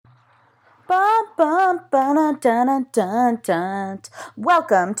Bum, bum, ba-da, dun, dun, dun.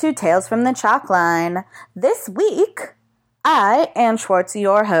 Welcome to Tales from the Chalk Line. This week, I, Ann Schwartz,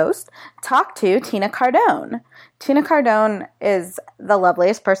 your host, talked to Tina Cardone. Tina Cardone is the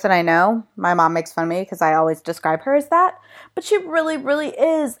loveliest person I know. My mom makes fun of me because I always describe her as that. But she really, really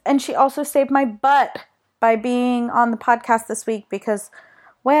is. And she also saved my butt by being on the podcast this week because,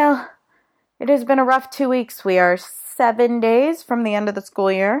 well, it has been a rough 2 weeks. We are 7 days from the end of the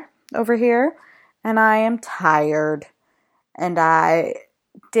school year over here, and I am tired. And I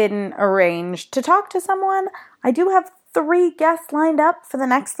didn't arrange to talk to someone. I do have 3 guests lined up for the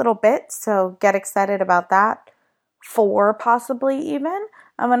next little bit, so get excited about that. 4 possibly even.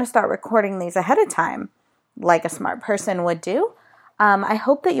 I'm going to start recording these ahead of time, like a smart person would do. I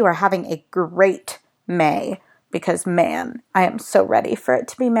hope that you are having a great May, because man, I am so ready for it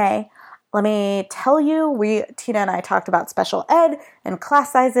to be May. Let me tell you, Tina and I talked about special ed and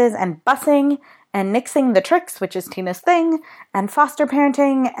class sizes and busing and nixing the tricks, which is Tina's thing, and foster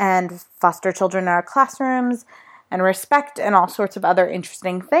parenting and foster children in our classrooms and respect and all sorts of other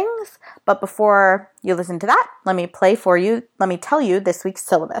interesting things. But before you listen to that, let me tell you this week's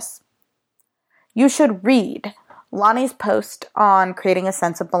syllabus. You should read Lonnie's post on creating a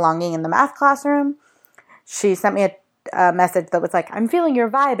sense of belonging in the math classroom. She sent me a message that was like, I'm feeling your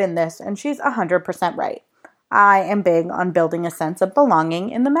vibe in this, and she's 100% right. I am big on building a sense of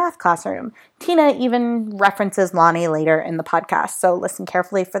belonging in the math classroom. Tina even references Lonnie later in the podcast, so listen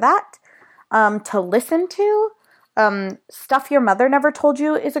carefully for that. To listen to, Stuff Your Mother Never Told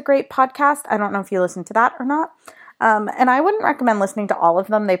You is a great podcast. I don't know if you listen to that or not. And I wouldn't recommend listening to all of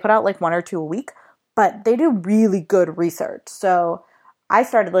them. They put out like 1 or 2 a week, but they do really good research. So I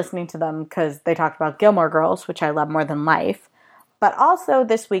started listening to them because they talked about Gilmore Girls, which I love more than life. But also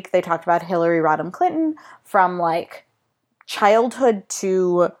this week they talked about Hillary Rodham Clinton from like childhood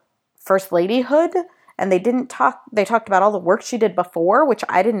to first ladyhood. And they talked about all the work she did before, which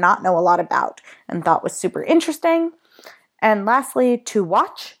I did not know a lot about and thought was super interesting. And lastly, to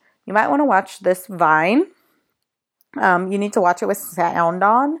watch, you might want to watch this Vine. You need to watch it with sound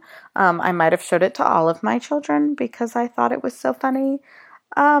on. I might have showed it to all of my children because I thought it was so funny.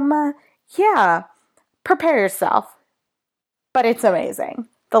 Yeah, prepare yourself. But it's amazing.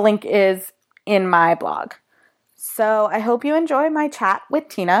 The link is in my blog. So I hope you enjoy my chat with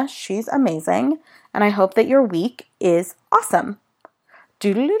Tina. She's amazing. And I hope that your week is awesome.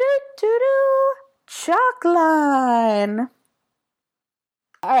 Doo-doo-doo-doo-doo. Chalk line.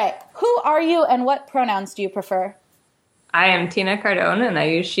 All right. Who are you and what pronouns do you prefer? I am Tina Cardone, and I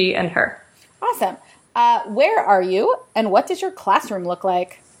use she and her. Awesome. Where are you, and what does your classroom look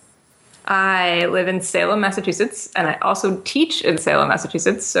like? I live in Salem, Massachusetts, and I also teach in Salem,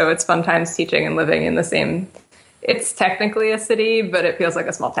 Massachusetts, so it's fun times teaching and living in the same... It's technically a city, but it feels like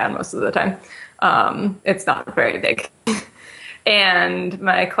a small town most of the time. It's not very big. And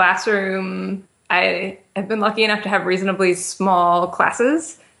my classroom, I have been lucky enough to have reasonably small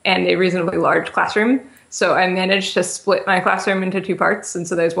classes and a reasonably large classroom. So I managed to split my classroom into 2 parts. And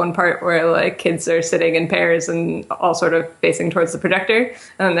so there's one part where like kids are sitting in pairs and all sort of facing towards the projector.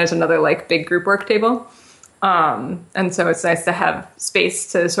 And then there's another like big group work table. And so it's nice to have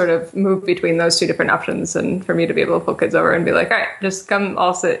space to sort of move between those 2 different options and for me to be able to pull kids over and be like, all right, just come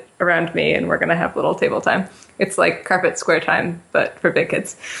all sit around me and we're going to have little table time. It's like carpet square time, but for big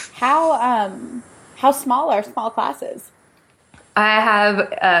kids. How small are small classes? I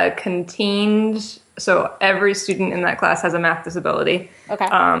have contained... So every student in that class has a math disability. Okay.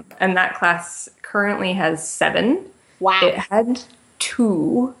 And that class currently has 7. Wow. It had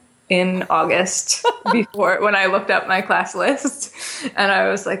 2 in August before when I looked up my class list. And I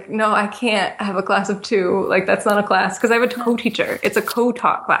was like, no, I can't have a class of 2. Like, that's not a class. Because I have a co-teacher. It's a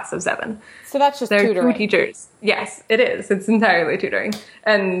co-taught class of 7. So that's just tutoring. They're 2 teachers. Yes, it is. It's entirely tutoring.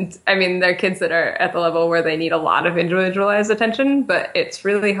 And, I mean, they're kids that are at the level where they need a lot of individualized attention, but it's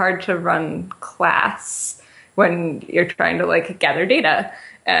really hard to run class when you're trying to, like, gather data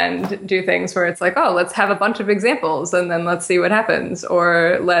and do things where it's like, oh, let's have a bunch of examples and then let's see what happens.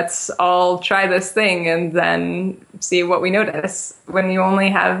 Or let's all try this thing and then see what we notice. When you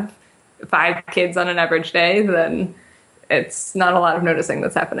only have 5 kids on an average day, then it's not a lot of noticing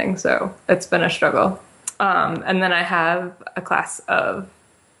that's happening. So it's been a struggle. And then I have a class of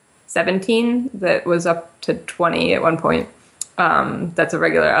 17 that was up to 20 at one point. That's a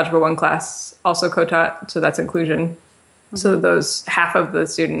regular Algebra 1 class, also co-taught, so that's inclusion. Mm-hmm. So those half of the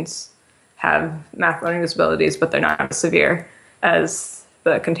students have math learning disabilities, but they're not as severe as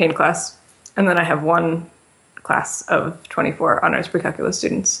the contained class. And then I have one class of 24 honors pre-calculus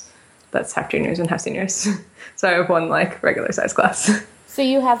students. That's half juniors and half seniors. So I have one like regular size class. So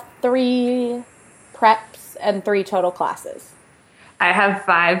you have 3 preps and 3 total classes. I have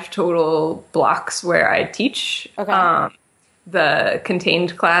 5 total blocks where I teach. Okay. The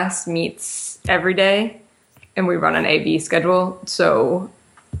contained class meets every day, and we run an A-B schedule. So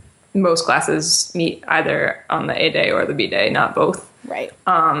most classes meet either on the A day or the B day, not both. Right.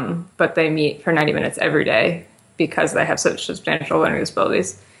 But they meet for 90 minutes every day because they have such substantial learning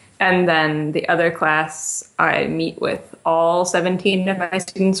disabilities. And then the other class, I meet with all 17 of my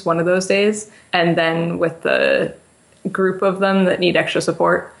students one of those days, and then with the group of them that need extra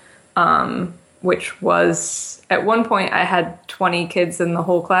support, which was, at one point, I had 20 kids in the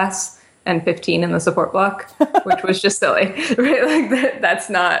whole class and 15 in the support block, which was just silly. Right? Like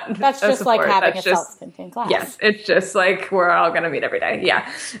that's not. That's just support. like having That's a self-contained class. Yes, it's just like we're all going to meet every day.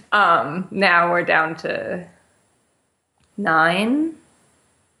 Yeah. Now we're down to 9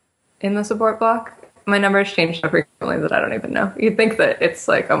 in the support block. My numbers change so frequently that I don't even know. You'd think that it's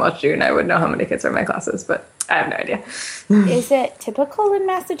like almost June, I would know how many kids are in my classes, but I have no idea. Is it typical in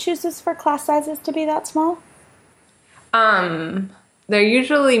Massachusetts for class sizes to be that small? They're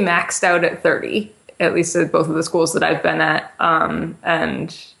usually maxed out at 30, at least at both of the schools that I've been at,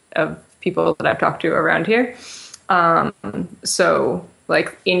 and of people that I've talked to around here. So,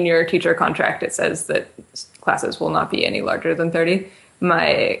 like, in your teacher contract, it says that classes will not be any larger than 30.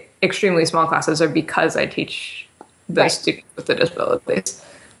 My extremely small classes are because I teach the students with the disabilities.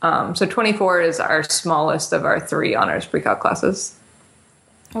 So 24 is our smallest of our 3 honors pre-calc classes.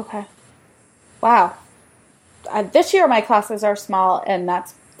 Okay. Wow. This year my classes are small, and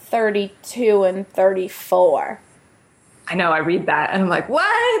that's 32 and 34. I know, I read that, and I'm like,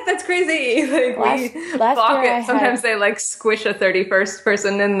 what? That's crazy. Like, we block it. Sometimes they, like, squish a 31st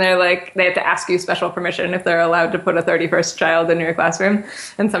person, and they're like, they have to ask you special permission if they're allowed to put a 31st child in your classroom.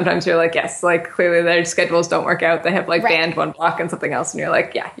 And sometimes you're like, yes, like, clearly their schedules don't work out. They have, like, banned one block and something else, and you're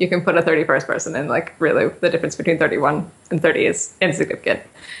like, yeah, you can put a 31st person in. Like, really, the difference between 31 and 30 is insignificant.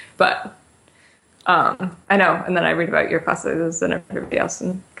 But I know. And then I read about your classes and everybody else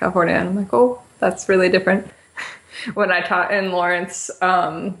in California, and I'm like, oh, that's really different. When I taught in Lawrence,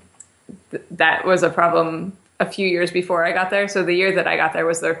 that was a problem a few years before I got there. So the year that I got there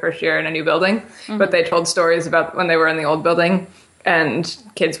was their first year in a new building, but they told stories about when they were in the old building, and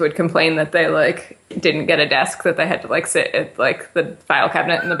kids would complain that they, like, didn't get a desk, that they had to, like, sit at, like, the file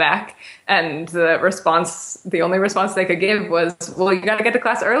cabinet in the back. And the only response they could give was, well, you got to get to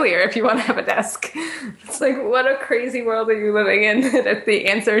class earlier if you want to have a desk. It's like, what a crazy world are you living in? That the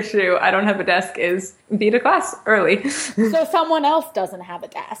answer to I don't have a desk is be to class early. So someone else doesn't have a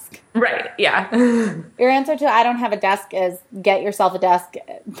desk. Right, yeah. Your answer to I don't have a desk is get yourself a desk.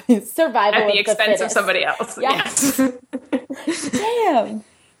 Survival at the expense fittest. of somebody else. Yes. Damn.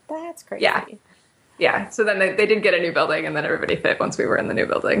 That's crazy. Yeah. So then they did get a new building, and then everybody fit once we were in the new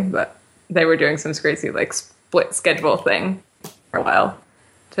building. But they were doing some crazy, like, split schedule thing for a while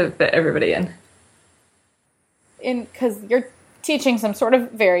to fit everybody in. Because you're teaching some sort of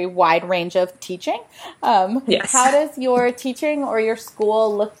very wide range of teaching. Yes. How does your teaching or your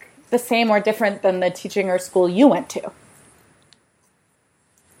school look the same or different than the teaching or school you went to?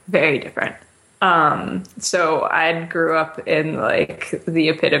 Very different. So I grew up in, like, the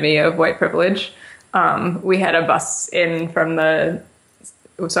epitome of white privilege. We had a bus in from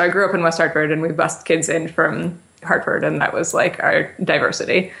so I grew up in West Hartford, and we bused kids in from Hartford, and that was, like, our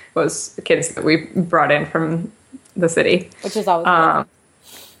diversity, was the kids that we brought in from the city. Which is always good.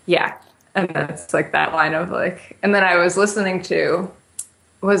 Yeah. And that's, like, that line of, like, and then I was listening to,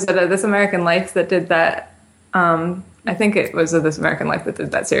 was it This American Life that did that? I think it was This American Life that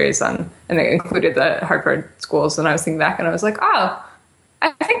did that series and it included the Hartford schools. And I was thinking back, and I was like, oh, I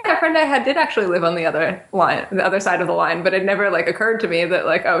think that friend I had did actually live on the other side of the line, but it never, like, occurred to me that,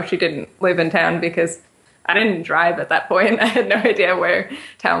 like, oh, she didn't live in town, because I didn't drive at that point. I had no idea where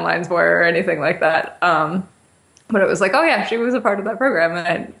town lines were or anything like that. But it was like, oh yeah, she was a part of that program, and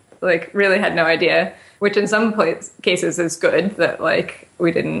I, like, really had no idea, which in some cases is good that, like,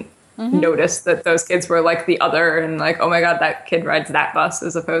 we didn't notice that those kids were, like, the other, and, like, oh my God, that kid rides that bus,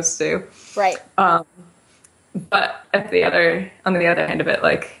 as opposed to right. But on the other hand of it,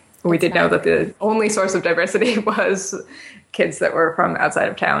 like, we did know that the only source of diversity was kids that were from outside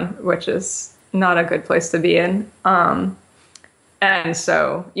of town, which is not a good place to be in. And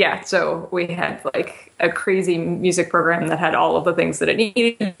so, yeah, so we had, like, a crazy music program that had all of the things that it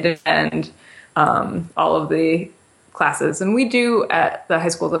needed, and all of the classes. And we do at the high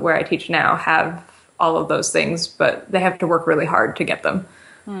school where I teach now have all of those things, but they have to work really hard to get them.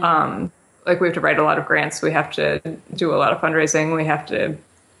 Like, we have to write a lot of grants. We have to do a lot of fundraising. We have to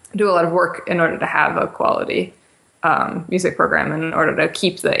do a lot of work in order to have a quality music program. And in order to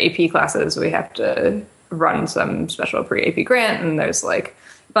keep the AP classes, we have to run some special pre-AP grant, and there's like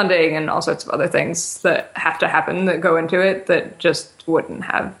funding and all sorts of other things that have to happen that go into it that just wouldn't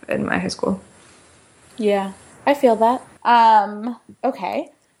have in my high school. Yeah, I feel that. Okay.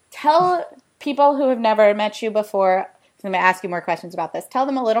 Tell people who have never met you before, I'm going to ask you more questions about this. Tell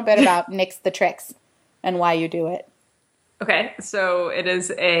them a little bit about Nix the Tricks and why you do it. Okay, so it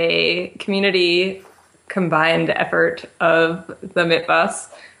is a community combined effort of the MIT-Bus,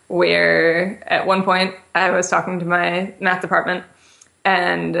 where at one point I was talking to my math department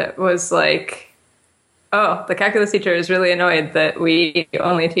and was like, oh, the calculus teacher is really annoyed that we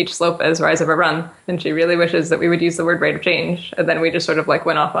only teach slope as rise over run, and she really wishes that we would use the word rate of change. And then we just sort of like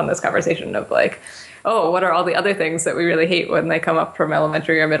went off on this conversation of like, oh, what are all the other things that we really hate when they come up from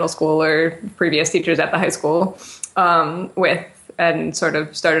elementary or middle school or previous teachers at the high school with, and sort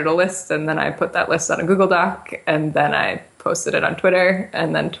of started a list. And then I put that list on a Google Doc, and then I posted it on Twitter,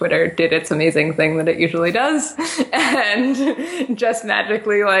 and then Twitter did its amazing thing that it usually does and just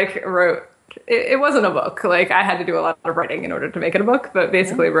magically like wrote, it wasn't a book. Like I had to do a lot of writing in order to make it a book, but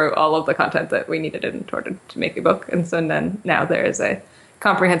basically wrote all of the content that we needed in order to make a book. And so then now there is a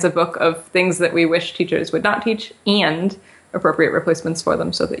comprehensive book of things that we wish teachers would not teach and appropriate replacements for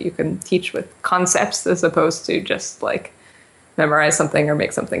them so that you can teach with concepts as opposed to just like memorize something or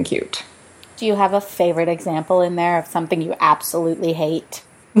make something cute. Do you have a favorite example in there of something you absolutely hate?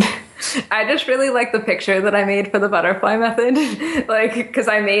 I just really like the picture that I made for the butterfly method. Like, because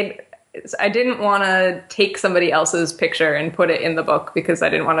I didn't want to take somebody else's picture and put it in the book because I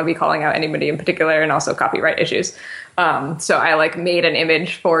didn't want to be calling out anybody in particular and also copyright issues. So I like made an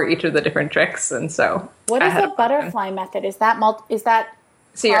image for each of the different tricks. And so what is the butterfly method? Is that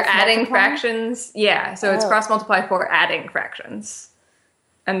so you're adding fractions? Yeah. So it's cross multiply for adding fractions.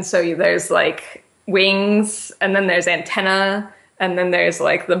 And so there's like wings, and then there's antenna, and then there's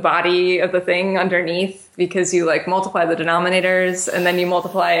like the body of the thing underneath, because you like multiply the denominators and then you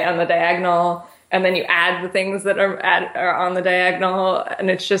multiply on the diagonal, and then you add the things that are on the diagonal, and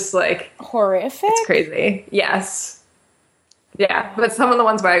it's just like horrific. It's crazy. Yes. Yeah. But some of the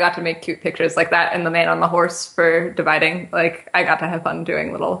ones where I got to make cute pictures like that and the man on the horse for dividing, like I got to have fun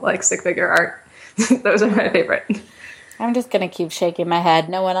doing little like stick figure art. Those are my favorite. I'm just going to keep shaking my head.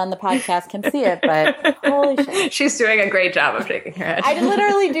 No one on the podcast can see it, but holy shit. She's doing a great job of shaking her head. I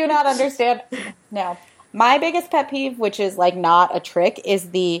literally do not understand. No. My biggest pet peeve, which is like not a trick,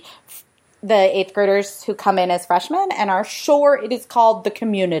 is the 8th graders who come in as freshmen and are sure it is called the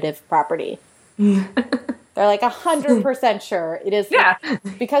commutative property. They're like 100% sure it is. Yeah.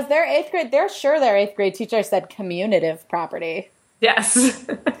 Because they're sure their 8th grade teacher said commutative property. Yes.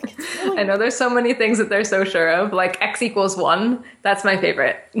 I know there's so many things that they're so sure of, like x equals 1. That's my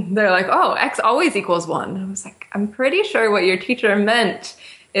favorite. They're like, oh, x always equals 1. I was like, I'm pretty sure what your teacher meant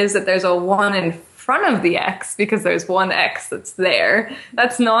is that there's a 1 in front of the x because there's one x that's there.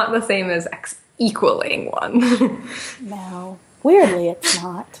 That's not the same as x equaling 1. No. Weirdly, it's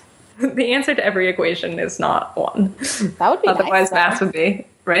not. The answer to every equation is not 1. That would be Otherwise, nice, math would be,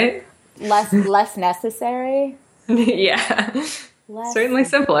 right? Less necessary. Yeah. Certainly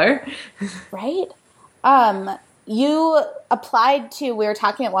simpler. Right? You applied to, we were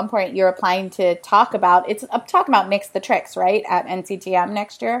talking at one point, you're applying to talk about Nix the Tricks, right? At NCTM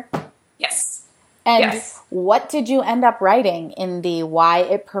next year? Yes. And yes. What did you end up writing in the why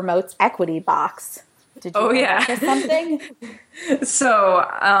it promotes equity box? Did you write something? So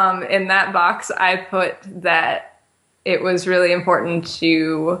in that box, I put that it was really important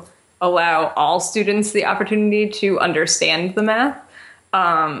to allow all students the opportunity to understand the math.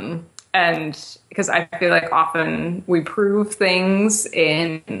 And because I feel like often we prove things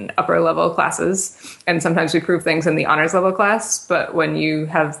in upper level classes, and sometimes we prove things in the honors level class. But when you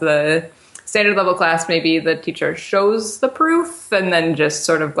have the standard level class, maybe the teacher shows the proof and then just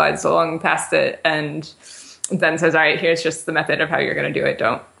sort of glides along past it and then says, all right, here's just the method of how you're going to do it.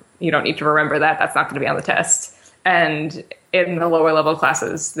 You don't need to remember that. That's not going to be on the test. And in the lower level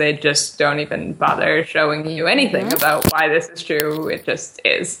classes, they just don't even bother showing you anything about why this is true. It just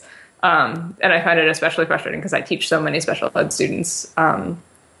is. And I find it especially frustrating because I teach so many special ed students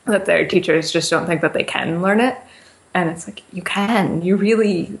that their teachers just don't think that they can learn it. And it's like, you can.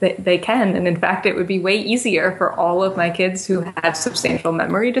 They can. And in fact, it would be way easier for all of my kids who have substantial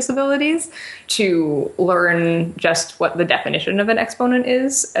memory disabilities to learn just what the definition of an exponent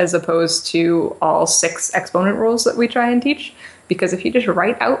is, as opposed to all 6 exponent rules that we try and teach. Because if you just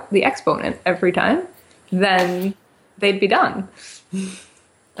write out the exponent every time, then they'd be done.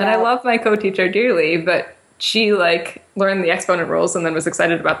 And I love my co-teacher dearly, but she like learned the exponent rules and then was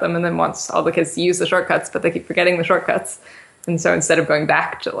excited about them and then wants all the kids to use the shortcuts, but they keep forgetting the shortcuts. And so instead of going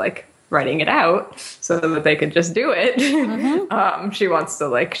back to like writing it out so that they could just do it, she wants to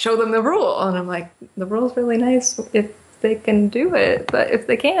like show them the rule. And I'm like, the rule's really nice if they can do it, but if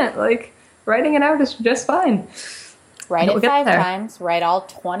they can't, like writing it out is just fine. Write it 5 times, write all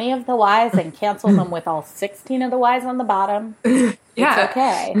 20 of the Y's and cancel them with all 16 of the Y's on the bottom. Yeah. It's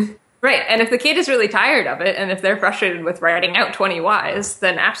okay. Right. And if the kid is really tired of it and if they're frustrated with writing out 20 Y's,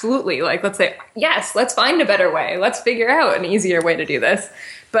 then absolutely, like, let's say, yes, let's find a better way. Let's figure out an easier way to do this.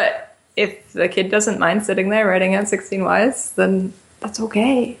 But if the kid doesn't mind sitting there writing out 16 Y's, then that's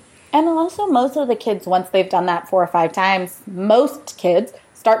okay. And also most of the kids, once they've done that 4 or 5 times, most kids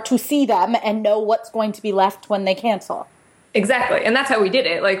start to see them and know what's going to be left when they cancel. Exactly. And that's how we did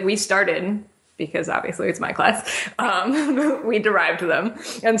it. Like, we started, because obviously it's my class, we derived them.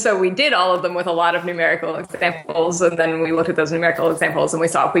 And so we did all of them with a lot of numerical examples. And then we looked at those numerical examples and we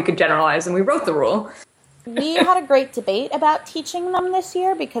saw if we could generalize, and we wrote the rule. We had a great debate about teaching them this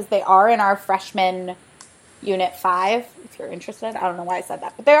year because they are in our freshman Unit 5, if you're interested. I don't know why I said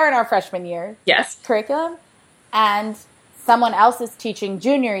that, but they are in our freshman year curriculum. And someone else is teaching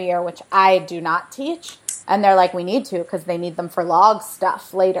junior year, which I do not teach. And they're like, we need to because they need them for log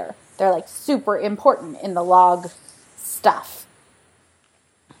stuff later. They're like super important in the log stuff.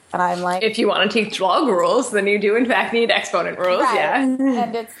 And I'm like, if you want to teach log rules, then you do in fact need exponent rules. Right. Yeah.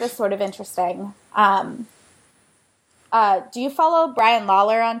 And it's this sort of interesting. Do you follow Brian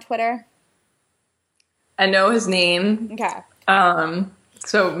Lawler on Twitter? I know his name. Okay.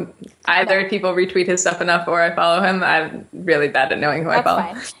 So either people retweet his stuff enough or I follow him. I'm really bad at knowing who I follow.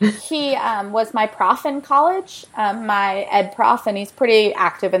 That's fine. He was my prof in college, my ed prof, and he's pretty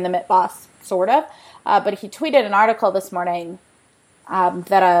active in the MITBoss, sort of. But he tweeted an article this morning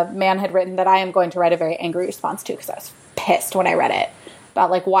that a man had written that I am going to write a very angry response to because I was pissed when I read it. About,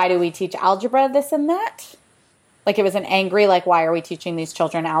 like, why do we teach algebra, this and that? Like, it was an angry, like, why are we teaching these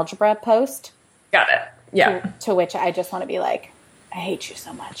children algebra post? Got it. Yeah. To which I just want to be like, I hate you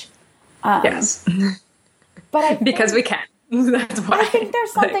so much. Yes. But because we can. That's why. I think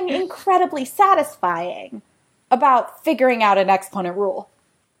there's something incredibly satisfying about figuring out an exponent rule.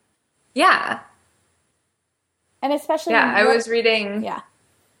 Yeah. And especially I was reading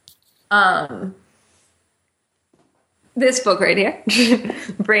this book right here,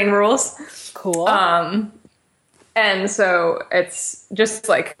 Brain Rules. Cool. And so it's just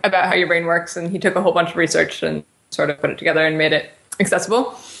like about how your brain works, and he took a whole bunch of research and sort of put it together and made it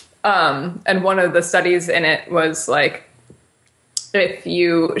accessible. And one of the studies in it was like, if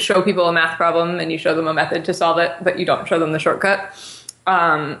you show people a math problem and you show them a method to solve it, but you don't show them the shortcut,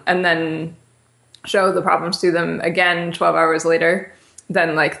 and then show the problems to them again 12 hours later,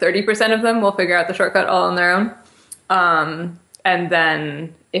 then like 30% of them will figure out the shortcut all on their own. And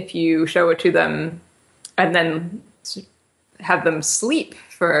then if you show it to them and then have them sleep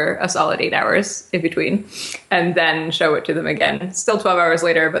for a solid 8 hours in between, and then show it to them again, still 12 hours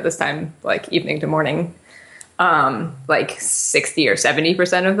later, but this time like evening to morning, like 60 or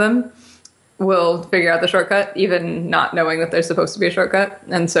 70% of them will figure out the shortcut, even not knowing that there's supposed to be a shortcut.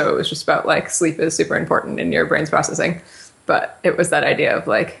 And so it was just about like sleep is super important in your brain's processing. But it was that idea of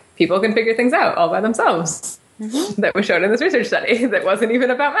like people can figure things out all by themselves that was shown in this research study that wasn't even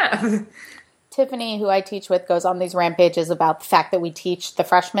about math. Tiffany, who I teach with, goes on these rampages about the fact that we teach the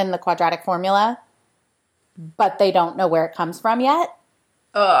freshmen the quadratic formula, but they don't know where it comes from yet.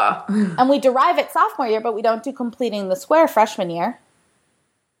 And we derive it sophomore year, but we don't do completing the square freshman year.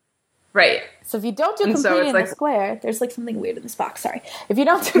 Right. So if you don't do completing the square, there's like something weird in this box, sorry. If you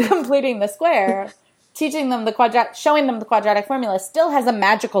don't do completing the square, teaching them showing them the quadratic formula still has a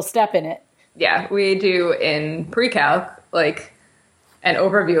magical step in it. Yeah, we do in pre-calc, like an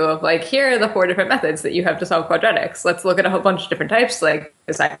overview of like, here are the 4 different methods that you have to solve quadratics. Let's look at a whole bunch of different types, like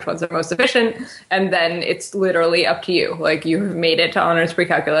decide which ones are most efficient. And then it's literally up to you. Like, you have made it to honors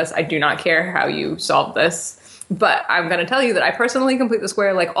pre-calculus. I do not care how you solve this. But I'm going to tell you that I personally complete the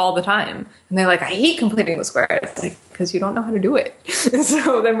square like all the time. And they're like, I hate completing the square. It's like, because you don't know how to do it.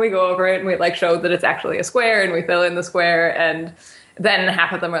 So then we go over it and we like show that it's actually a square and we fill in the square. And then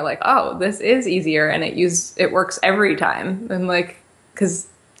half of them are like, oh, this is easier. And it works every time. And like, because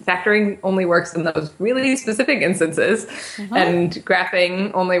factoring only works in those really specific instances. And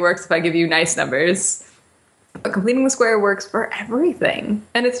graphing only works if I give you nice numbers. But completing the square works for everything.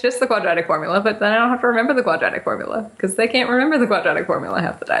 And it's just the quadratic formula, but then I don't have to remember the quadratic formula because they can't remember the quadratic formula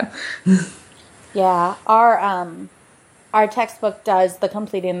half the time. Yeah, our textbook does the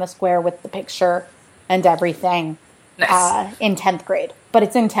completing the square with the picture and everything Nice. In 10th grade. But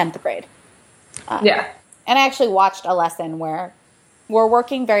it's in 10th grade. Yeah. And I actually watched a lesson where we're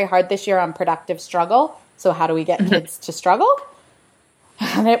working very hard this year on productive struggle. So how do we get kids to struggle?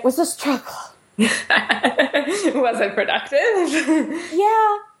 And it was a struggle. Was it productive?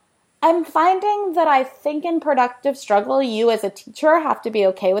 Yeah. I'm finding that I think in productive struggle, you as a teacher have to be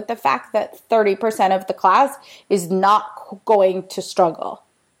okay with the fact that 30% of the class is not going to struggle.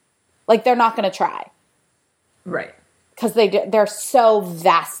 Like, they're not going to try. Right. Because they're so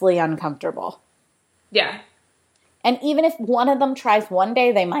vastly uncomfortable. Yeah. And even if one of them tries one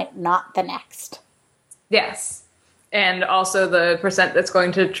day, they might not the next. Yes. And also the percent that's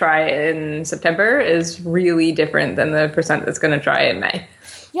going to try in September is really different than the percent that's going to try in May.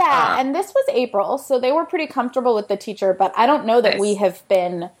 Yeah, and this was April, so they were pretty comfortable with the teacher, but I don't know that we have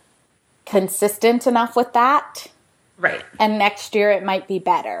been consistent enough with that. Right. And next year it might be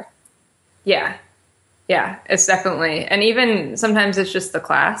better. Yeah. Yeah, it's definitely. And even sometimes it's just the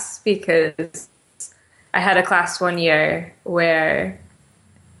class, because I had a class one year where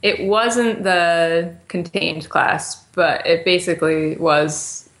it wasn't the contained class, but it basically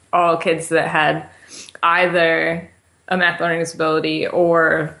was all kids that had either a math learning disability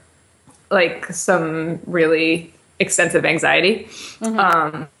or like some really extensive anxiety.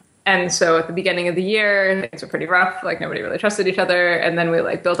 Mm-hmm. And so at the beginning of the year, things were pretty rough. Like, nobody really trusted each other. And then we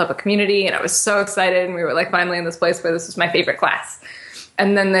like built up a community, and I was so excited. And we were like finally in this place where this was my favorite class.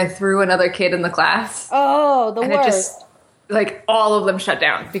 And then they threw another kid in the class. Oh, the worst. It just, like, all of them shut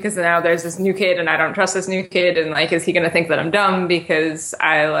down, because now there's this new kid and I don't trust this new kid. And like, is he going to think that I'm dumb because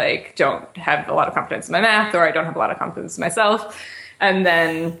I like don't have a lot of confidence in my math, or I don't have a lot of confidence in myself? And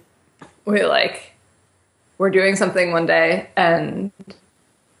then we're doing something one day, and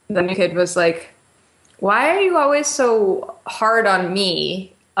the new kid was like, why are you always so hard on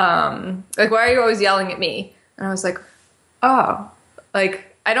me? Like, why are you always yelling at me? And I was like, oh, like,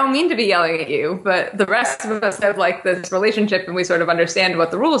 I don't mean to be yelling at you, but the rest of us have like this relationship, and we sort of understand what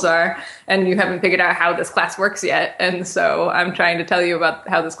the rules are, and you haven't figured out how this class works yet. And so I'm trying to tell you about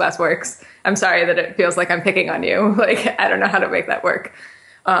how this class works. I'm sorry that it feels like I'm picking on you. Like, I don't know how to make that work.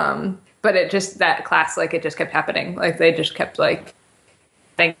 But that class, like, it just kept happening. Like, they just kept like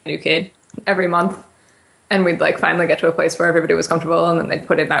a new kid every month, and we'd like finally get to a place where everybody was comfortable, and then they'd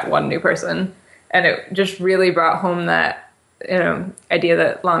put in that one new person. And it just really brought home that, idea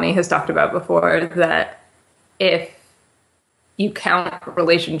that Lonnie has talked about before, that if you count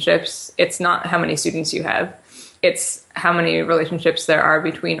relationships, it's not how many students you have, it's how many relationships there are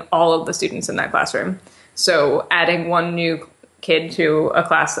between all of the students in that classroom. So adding one new kid to a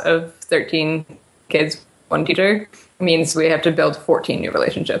class of 13 kids, one teacher, means we have to build 14 new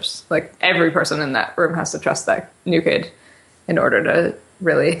relationships. Like, every person in that room has to trust that new kid in order to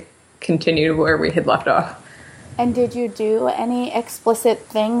really continue where we had left off. And did you do any explicit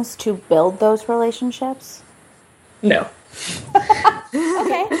things to build those relationships? No.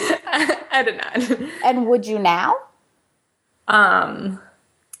 Okay. I did not. And would you now?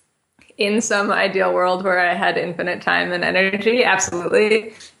 In some ideal world where I had infinite time and energy,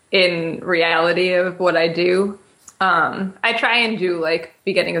 absolutely. In reality of what I do, I try and do like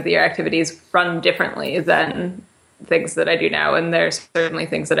beginning of the year activities run differently than things that I do now. And there's certainly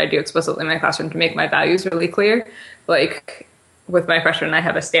things that I do explicitly in my classroom to make my values really clear. Like, with my freshmen, I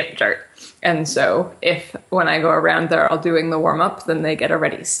have a stamp chart. And so if when I go around, they're all doing the warm up, then they get a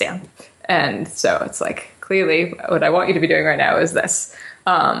ready stamp. And so it's like, clearly what I want you to be doing right now is this.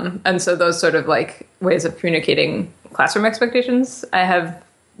 And so those sort of like ways of communicating classroom expectations, I have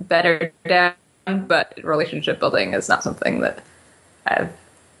better down, but relationship building is not something that I've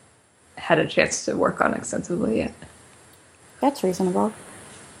had a chance to work on extensively yet. That's reasonable.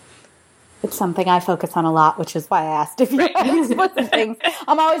 It's something I focus on a lot, which is why I asked if you had explicit things.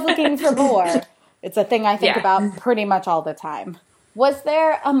 I'm always looking for more. It's a thing I think about pretty much all the time. Was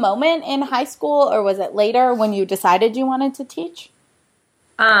there a moment in high school, or was it later, when you decided you wanted to teach?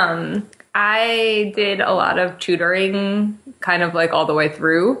 I did a lot of tutoring kind of like all the way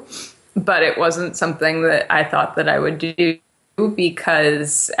through, but it wasn't something that I thought that I would do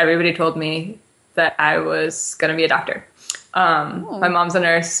because everybody told me that I was going to be a doctor. My mom's a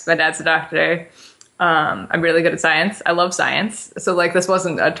nurse. My dad's a doctor. I'm really good at science. I love science. So like, this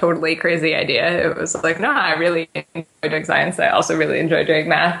wasn't a totally crazy idea. It was like, no, I really enjoy doing science. I also really enjoy doing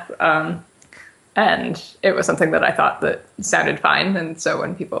math. And it was something that I thought that sounded fine. And so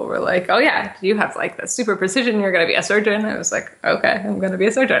when people were like, oh yeah, you have like the super precision, you're going to be a surgeon. I was like, okay, I'm going to be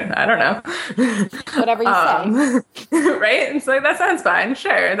a surgeon. I don't know. Whatever you say. Right? And so that sounds fine.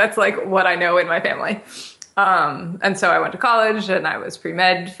 Sure. That's like what I know in my family. And so I went to college and I was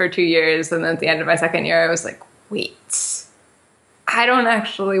pre-med for 2 years. And then at the end of my second year, I was like, wait, I don't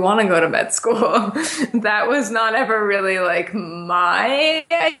actually want to go to med school. That was not ever really like my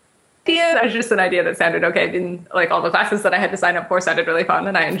idea. That was just an idea that sounded okay. And like all the classes that I had to sign up for sounded really fun,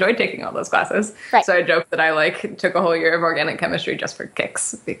 and I enjoyed taking all those classes. Right. So I joked that I like took a whole year of organic chemistry just for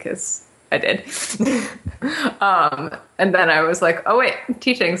kicks, because I did. And then I was like, oh wait,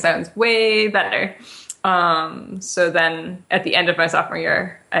 teaching sounds way better. So then at the end of my sophomore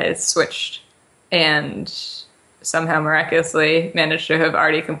year, I switched and somehow miraculously managed to have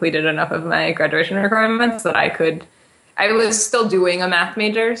already completed enough of my graduation requirements that I was still doing a math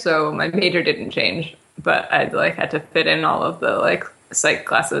major, so my major didn't change, but I like had to fit in all of the like psych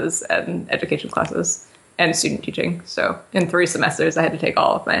classes and education classes and student teaching. So in 3 semesters, I had to take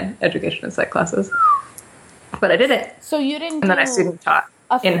all of my education and psych classes, but I did it. So you didn't And then I student taught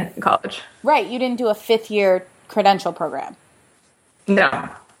in college. Right. You didn't do a 5th year credential program. No.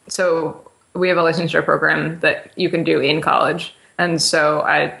 So we have a licensure program that you can do in college. And so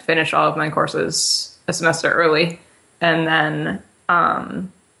I finished all of my courses a semester early. And then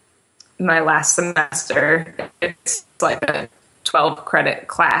my last semester, it's like a 12 credit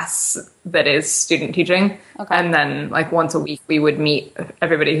class that is student teaching. Okay. And then like once a week we would meet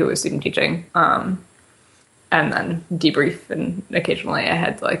everybody who was student teaching. And then debrief, and occasionally I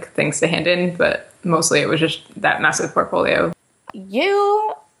had like things to hand in, but mostly it was just that massive portfolio.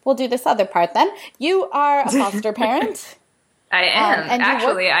 We'll do this other part then. You are a foster parent. I am. And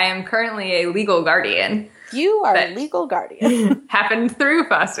actually, I am currently a legal guardian. You are a legal guardian. Happened through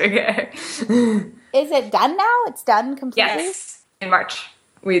foster care. Is it done now? It's done completely? Yes. In March.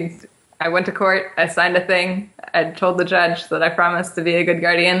 I went to court. I signed a thing. I told the judge that I promised to be a good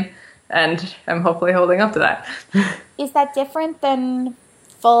guardian, and I'm hopefully holding up to that. Is that different than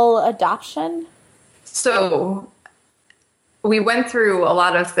full adoption? So we went through a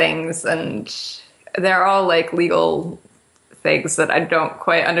lot of things, and they're all like legal things that I don't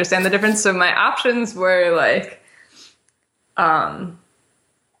quite understand the difference. So my options were like, I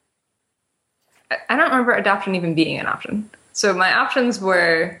don't remember adoption even being an option. So my options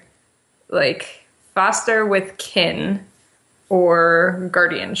were like foster with kin or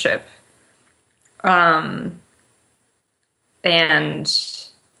guardianship. And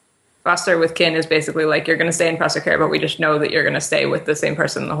foster with kin is basically like you're going to stay in foster care, but we just know that you're going to stay with the same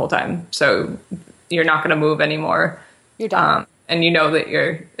person the whole time. So you're not going to move anymore. You're done. And you know that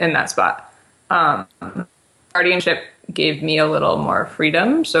you're in that spot. Guardianship gave me a little more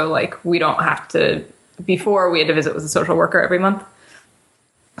freedom. So like we don't have to, before we had to visit with a social worker every month.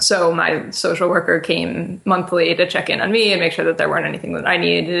 So my social worker came monthly to check in on me and make sure that there weren't anything that I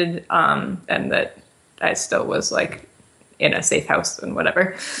needed, and that I still was like in a safe house and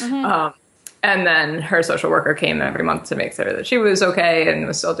whatever. Mm-hmm. And then her social worker came every month to make sure that she was okay and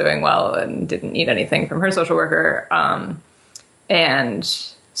was still doing well and didn't need anything from her social worker. And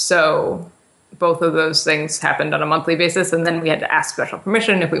so both of those things happened on a monthly basis. And then we had to ask special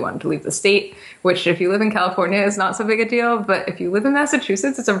permission if we wanted to leave the state, which if you live in California is not so big a deal. But if you live in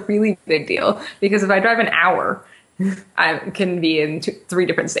Massachusetts, it's a really big deal, because if I drive an hour, I can be in 3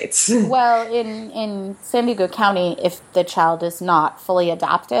 different states. Well, in San Diego County, if the child is not fully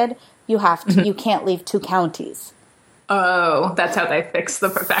adopted, you have to, you can't leave 2 counties. Oh, that's how they fix the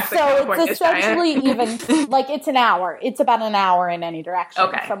fact that California is giant. So it's essentially even, like, it's an hour. It's about an hour in any direction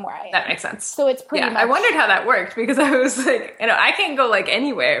from where I am. That makes sense. So it's pretty much... I wondered how that worked, because I was like, I can't go, like,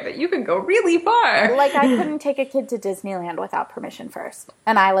 anywhere, but you can go really far. Like, I couldn't take a kid to Disneyland without permission first.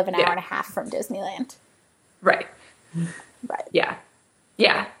 And I live an hour and a half from Disneyland. Right. Right. Yeah.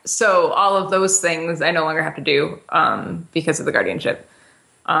 Yeah. So all of those things I no longer have to do because of the guardianship.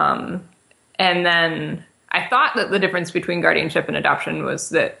 And then I thought that the difference between guardianship and adoption was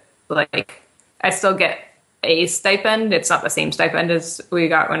that, like, I still get a stipend. It's not the same stipend as we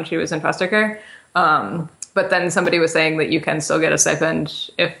got when she was in foster care. But then somebody was saying that you can still get a stipend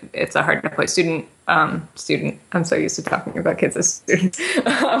if it's a hard-to-place student. I'm so used to talking about kids as students.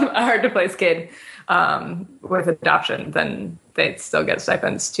 A hard-to-place kid with adoption, then they'd still get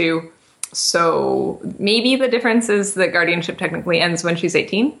stipends too. So maybe the difference is that guardianship technically ends when she's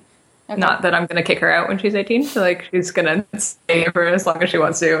 18. Okay. Not that I'm going to kick her out when she's 18. So, like, she's going to stay for as long as she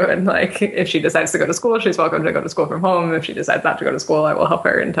wants to. And, like, if she decides to go to school, she's welcome to go to school from home. If she decides not to go to school, I will help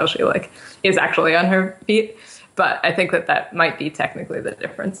her until she, like, is actually on her feet. But I think that might be technically the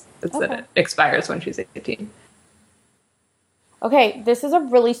difference. It's that it expires when she's 18. Okay, this is a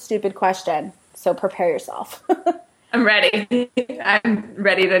really stupid question. So prepare yourself. I'm ready. I'm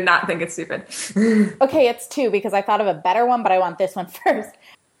ready to not think it's stupid. Okay, it's 2 because I thought of a better one, but I want this one first.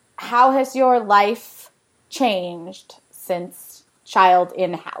 How has your life changed since child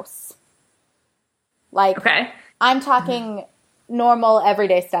in-house? Like, okay. I'm talking normal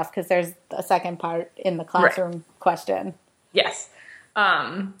everyday stuff, because there's a second part in the classroom question. Yes.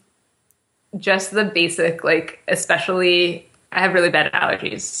 Just the basic, like, especially, I have really bad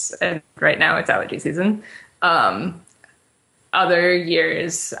allergies, and right now it's allergy season. Other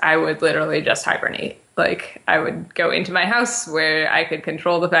years, I would literally just hibernate. Like, I would go into my house where I could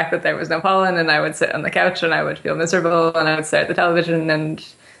control the fact that there was no pollen, and I would sit on the couch and I would feel miserable, and I would stare at the television, and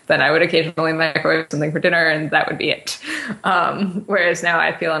then I would occasionally microwave something for dinner, and that would be it. Whereas now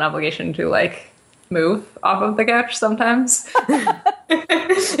I feel an obligation to, like, move off of the couch sometimes.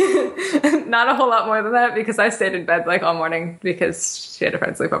 Not a whole lot more than that, because I stayed in bed like all morning because she had a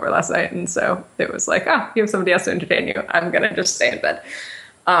friend sleep over last night, and so it was like, oh, you have somebody else to entertain you, I'm gonna just stay in bed.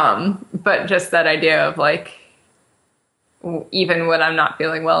 But just that idea of, like, even when I'm not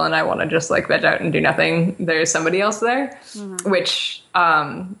feeling well and I want to just, like, veg out and do nothing, there's somebody else there. Which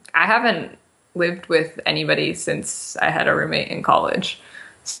I haven't lived with anybody since I had a roommate in college.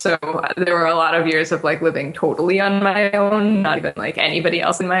 So there were a lot of years of, like, living totally on my own, not even, like, anybody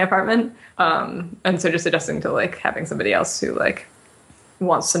else in my apartment. And so just adjusting to, like, having somebody else who, like,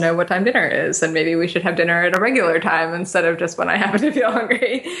 wants to know what time dinner is, and maybe we should have dinner at a regular time instead of just when I happen to feel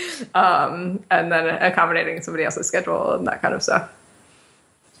hungry. And then accommodating somebody else's schedule and that kind of stuff.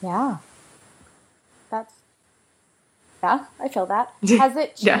 Yeah. I feel that. Has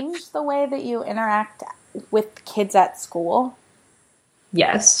it changed the way that you interact with kids at school?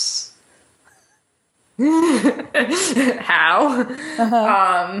 Yes. How?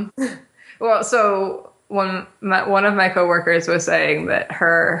 Well, so one of my coworkers was saying that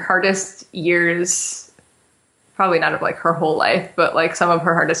her hardest years, probably not of, like, her whole life, but, like, some of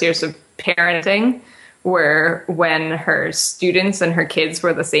her hardest years of parenting were when her students and her kids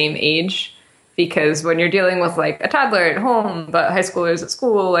were the same age. Because when you're dealing with, like, a toddler at home, but high schoolers at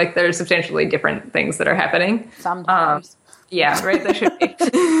school, like, there's substantially different things that are happening. Sometimes. Yeah, right. There should be.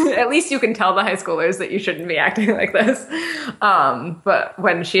 At least you can tell the high schoolers that you shouldn't be acting like this. But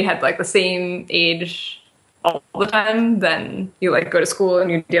when she had, like, the same age all the time, then you, like, go to school and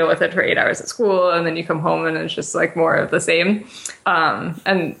you deal with it for 8 hours at school, and then you come home and it's just, like, more of the same.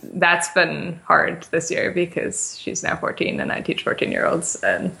 And that's been hard this year because she's now 14 and I teach 14-year-olds,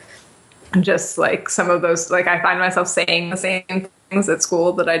 and just, like, some of those, like, I find myself saying the same things at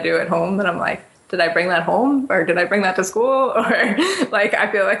school that I do at home, and I'm like, did I bring that home, or did I bring that to school? Or, like, I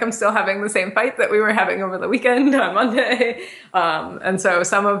feel like I'm still having the same fight that we were having over the weekend on Monday. And so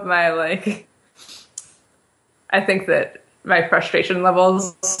some of my, like, I think that my frustration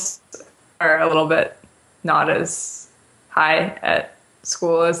levels are a little bit not as high at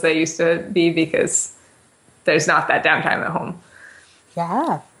school as they used to be because there's not that downtime at home.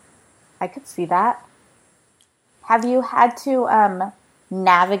 Yeah, I could see that. Have you had to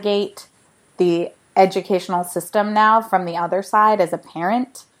navigate the educational system now from the other side as a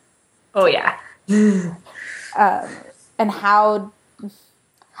parent? Oh, yeah. And how,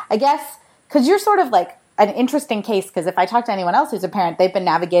 I guess, because you're sort of like an interesting case, because if I talk to anyone else who's a parent, they've been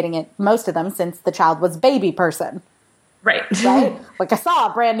navigating it, most of them, since the child was a baby person. Right. Right? Like, I saw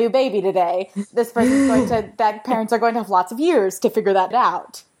a brand new baby today. This person's that parents are going to have lots of years to figure that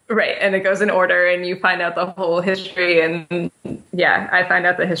out. Right, and it goes in order, and you find out the whole history, and yeah, I find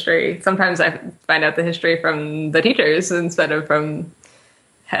out the history. Sometimes I find out the history from the teachers instead of from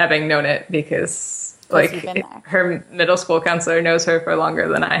having known it, because, like, her middle school counselor knows her for longer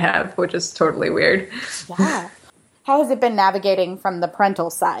than I have, which is totally weird. Yeah. How has it been navigating from the parental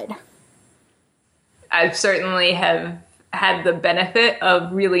side? I certainly have had the benefit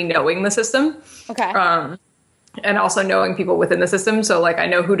of really knowing the system. Okay. And also knowing people within the system. So, like, I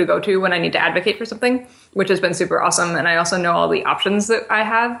know who to go to when I need to advocate for something, which has been super awesome. And I also know all the options that I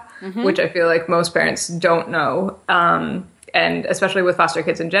have, which I feel like most parents don't know. And especially with foster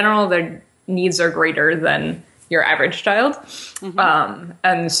kids in general, their needs are greater than your average child.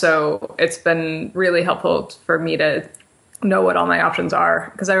 And so it's been really helpful for me to know what all my options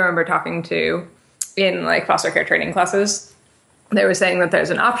are. Because I remember talking to, in, like, foster care training classes, they were saying that there's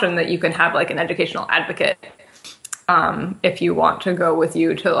an option that you can have, like, an educational advocate if you want to go with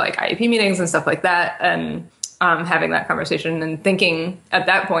you to, like, IEP meetings and stuff like that, and having that conversation and thinking at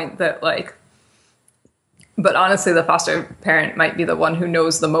that point that, like, but honestly, the foster parent might be the one who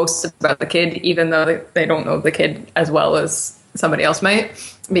knows the most about the kid, even though they don't know the kid as well as somebody else might,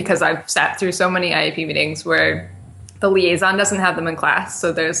 because I've sat through so many IEP meetings where the liaison doesn't have them in class.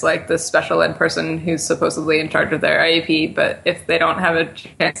 So there's, like, this special ed person who's supposedly in charge of their IEP, but if they don't have a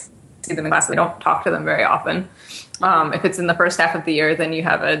chance to see them in class, they don't talk to them very often. If it's in the first half of the year, then you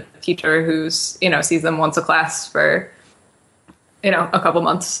have a teacher who's, sees them once a class for, a couple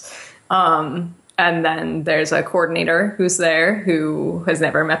months. And And then there's a coordinator who's there who has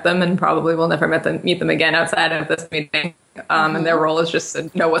never met them and probably will never meet them again outside of this meeting. And their role is just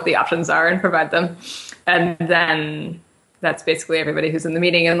to know what the options are and provide them. And then that's basically everybody who's in the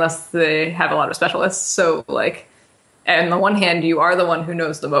meeting, unless they have a lot of specialists. So, like, on the one hand, you are the one who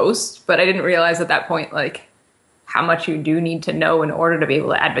knows the most, but I didn't realize at that point, like, how much you do need to know in order to be able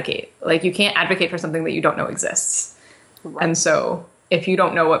to advocate. Like, you can't advocate for something that you don't know exists. Right. And so if you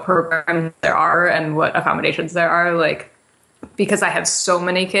don't know what programs there are and what accommodations there are, like, because I have so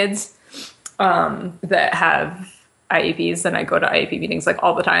many kids that have IEPs and I go to IEP meetings like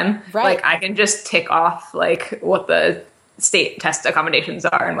all the time, right. Like, I can just tick off like what the state test accommodations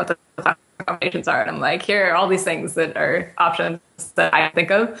are and what the class accommodations are. And I'm like, here are all these things that are options that I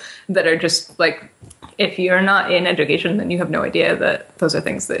think of that are just like, if you're not in education, then you have no idea that those are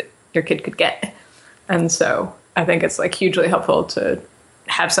things that your kid could get. And so I think it's like hugely helpful to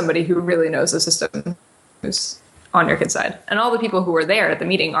have somebody who really knows the system who's on your kid's side. And all the people who are there at the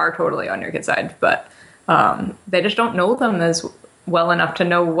meeting are totally on your kid's side, but they just don't know them as well enough to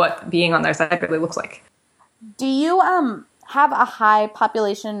know what being on their side really looks like. Do you have a high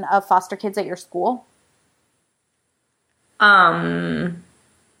population of foster kids at your school?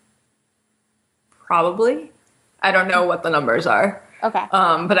 Probably. I don't know what the numbers are. Okay.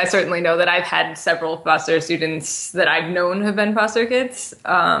 But I certainly know that I've had several foster students that I've known have been foster kids.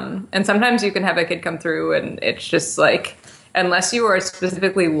 And sometimes you can have a kid come through and it's just like, unless you are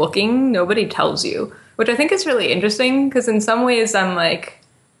specifically looking, nobody tells you, which I think is really interesting because in some ways I'm like,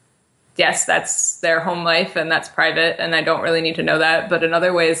 yes, that's their home life and that's private and I don't really need to know that. But in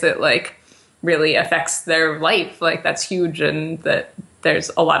other ways it like really affects their life. Like that's huge and that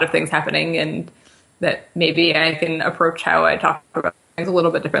there's a lot of things happening and that maybe I can approach how I talk about things a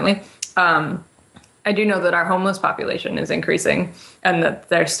little bit differently. I do know that our homeless population is increasing and that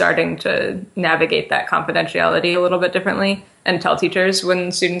they're starting to navigate that confidentiality a little bit differently and tell teachers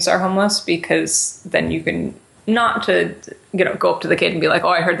when students are homeless, because then you can not to, go up to the kid and be like, oh,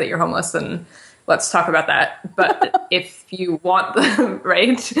 I heard that you're homeless and let's talk about that. But if you want them,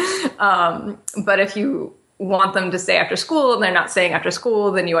 right? But if you want them to stay after school and they're not staying after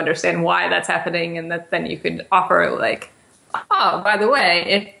school, then you understand why that's happening. And that then you could offer like, oh, by the way,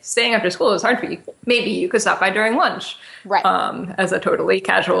 if staying after school is hard for you, maybe you could stop by during lunch. Right. As a totally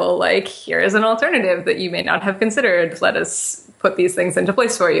casual, like, here is an alternative that you may not have considered. Let us put these things into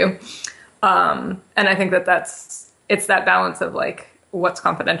place for you. And I think it's that balance of like what's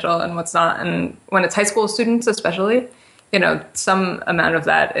confidential and what's not. And when it's high school students, especially, some amount of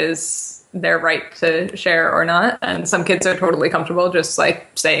that is their right to share or not. And some kids are totally comfortable just like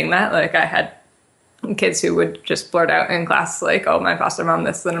saying that. Like I had kids who would just blurt out in class like, oh, my foster mom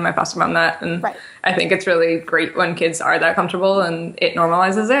this and my foster mom that. And right. I think it's really great when kids are that comfortable and it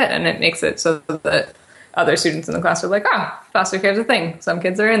normalizes it and it makes it so that other students in the class are like, oh, foster care is a thing. Some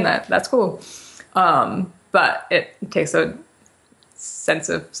kids are in that. That's cool. But it takes a sense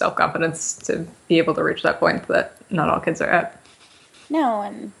of self-confidence to be able to reach that point that not all kids are at. No,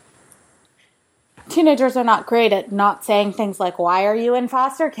 and teenagers are not great at not saying things like, why are you in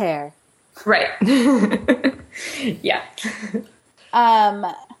foster care? Right. Yeah.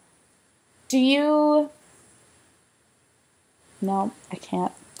 Do you... No, I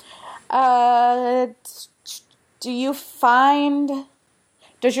can't. Do you find...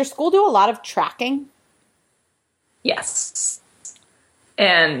 Does your school do a lot of tracking? Yes.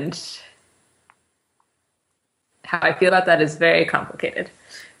 And how I feel about that is very complicated.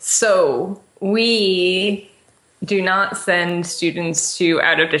 So we do not send students to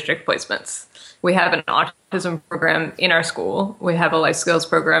out-of-district placements. We have an autism program in our school. We have a life skills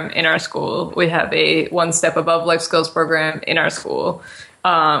program in our school. We have a one step above life skills program in our school.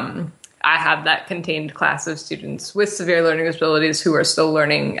 I have that contained class of students with severe learning disabilities who are still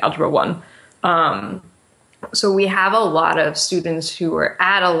learning Algebra 1. So we have a lot of students who are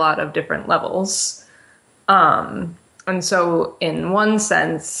at a lot of different levels. And so in one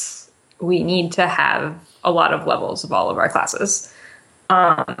sense, we need to have a lot of levels of all of our classes.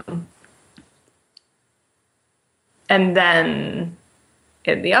 And then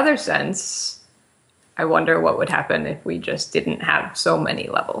in the other sense, I wonder what would happen if we just didn't have so many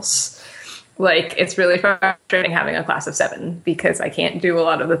levels. Like, it's really frustrating having a class of 7 because I can't do a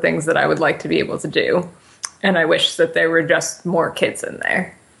lot of the things that I would like to be able to do. And I wish that there were just more kids in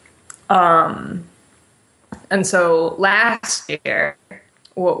there. And so last year,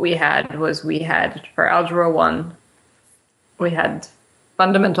 what we had for Algebra 1, we had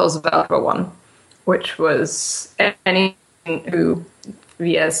fundamentals of Algebra 1, which was anyone who,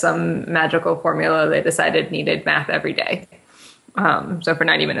 via some magical formula, they decided needed math every day. So for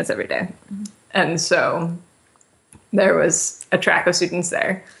 90 minutes every day. And so there was a track of students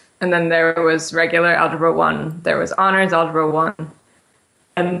there. And then there was regular Algebra 1. There was Honors Algebra 1.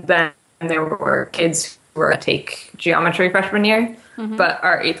 And then there were kids who were to take geometry freshman year. But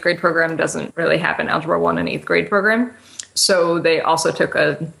our 8th grade program doesn't really have an Algebra 1 and 8th grade program. So they also took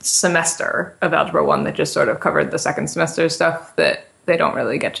a semester of Algebra 1 that just sort of covered the second semester stuff that they don't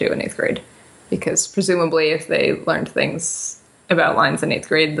really get to in 8th grade. Because presumably if they learned things about lines in 8th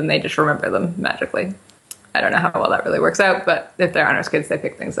grade, then they just remember them magically. I don't know how well that really works out, but if they're honors kids, they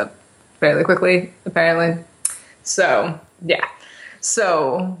pick things up fairly quickly, apparently. So, yeah.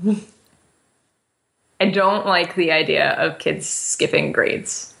 So, I don't like the idea of kids skipping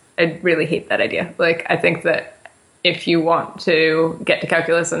grades. I really hate that idea. Like, I think that if you want to get to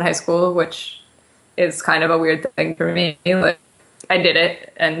calculus in high school, which is kind of a weird thing for me, like, I did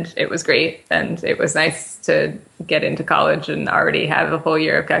it, and it was great, and it was nice to get into college and already have a full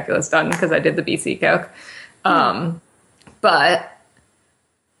year of calculus done because I did the BC Calc. But,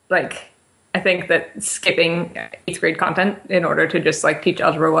 like, I think that skipping 8th grade content in order to just, like, teach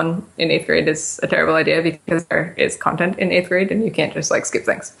Algebra 1 in 8th grade is a terrible idea because there is content in 8th grade and you can't just, like, skip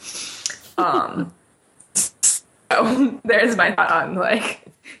things. So there's my thought on, like,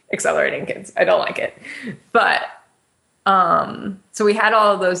 accelerating kids. I don't like it. But, so we had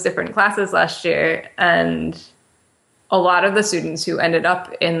all of those different classes last year, and a lot of the students who ended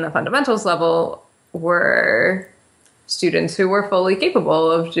up in the fundamentals level were students who were fully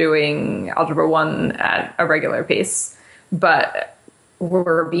capable of doing Algebra 1 at a regular pace, but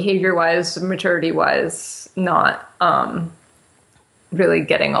were behavior-wise, maturity-wise, not really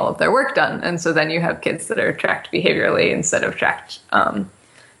getting all of their work done. And so then you have kids that are tracked behaviorally instead of tracked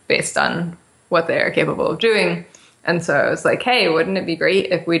based on what they are capable of doing. And so I was like, hey, wouldn't it be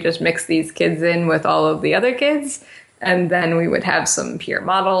great if we just mix these kids in with all of the other kids? And then we would have some peer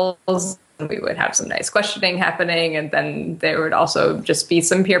models, and we would have some nice questioning happening. And then there would also just be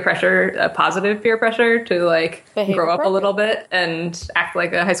some peer pressure, positive peer pressure to, like, grow up a little bit and act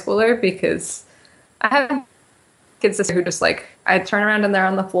like a high schooler. Because I have kids who just, like, I turn around and they're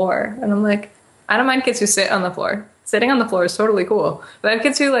on the floor. And I'm like, I don't mind kids who sit on the floor. Sitting on the floor is totally cool. But I have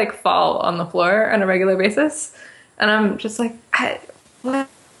kids who, like, fall on the floor on a regular basis. And I'm just like, what?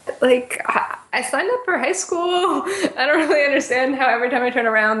 Like, I signed up for high school. I don't really understand how every time I turn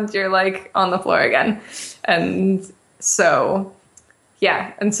around, you're, like, on the floor again. And so,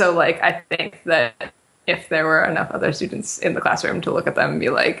 yeah. And so, like, I think that if there were enough other students in the classroom to look at them and be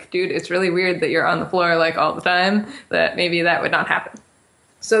like, dude, it's really weird that you're on the floor, like, all the time, that maybe that would not happen.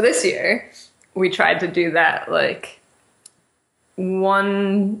 So this year, we tried to do that, like,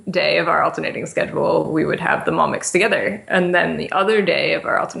 one day of our alternating schedule, we would have them all mixed together. And then the other day of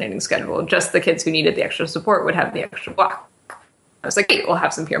our alternating schedule, just the kids who needed the extra support would have the extra block. I was like, hey, we'll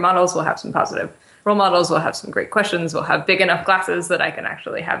have some peer models, we'll have some positive role models, we'll have some great questions, we'll have big enough classes that I can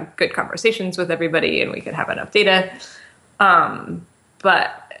actually have good conversations with everybody and we can have enough data.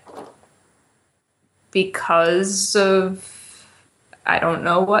 But because of, I don't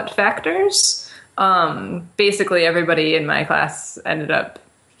know what factors, basically everybody in my class ended up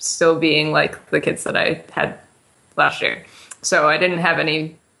still being like the kids that I had last year. So I didn't have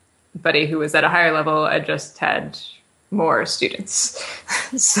anybody who was at a higher level. I just had more students.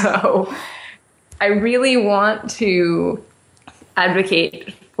 So I really want to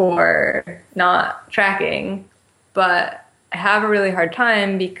advocate for not tracking, but I have a really hard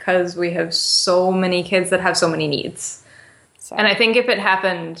time because we have so many kids that have so many needs. And I think if it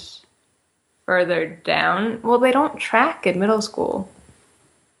happened further down, well, they don't track in middle school.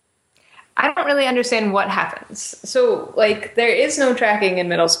 I don't really understand what happens. So, like, there is no tracking in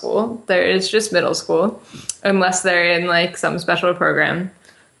middle school. There is just middle school, unless they're in, like, some special program.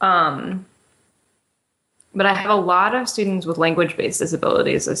 But I have a lot of students with language-based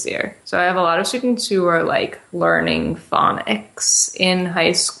disabilities this year. So I have a lot of students who are, like, learning phonics in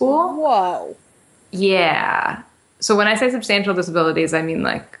high school. Whoa. Yeah. So when I say substantial disabilities, I mean,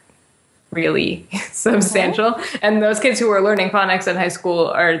 like, really substantial. And those kids who are learning phonics in high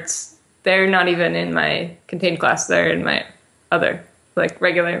school they're not even in my contained class. They're in my other, like,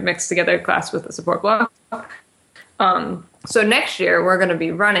 regular mixed together class with the support block. So next year we're going to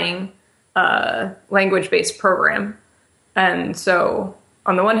be running a language-based program. And so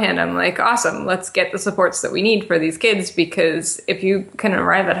on the one hand, I'm like, awesome, let's get the supports that we need for these kids, because if you can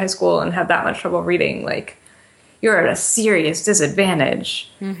arrive at high school and have that much trouble reading, like, you're at a serious disadvantage.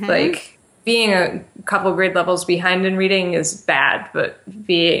 Mm-hmm. Like, being a couple grade levels behind in reading is bad, but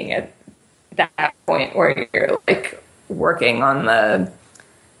being at that point where you're, like, working on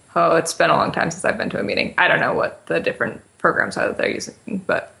it's been a long time since I've been to a meeting. I don't know what the different programs are that they're using,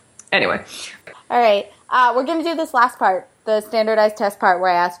 but anyway. All right. We're going to do this last part, the standardized test part where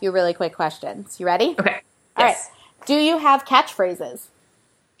I ask you really quick questions. You ready? Okay. All Yes. right. Do you have catchphrases?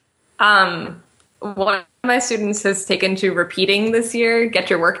 One of my students has taken to repeating this year, "Get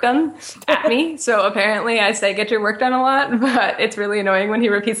your work done," at me. So apparently I say "get your work done" a lot, but it's really annoying when he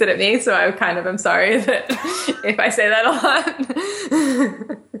repeats it at me. So I kind of am sorry that if I say that a lot.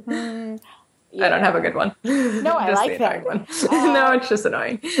 Yeah. I don't have a good one. No, I like that one. No, it's just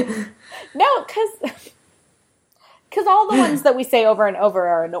annoying. No, because all the ones that we say over and over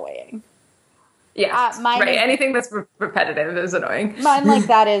are annoying. Yeah, mine right. is- Anything that's repetitive is annoying. Mine like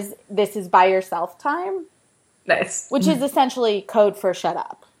that is, this is by yourself time, Nice. which is essentially code for shut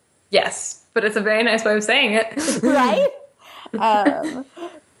up. Yes, but it's a very nice way of saying it. Right?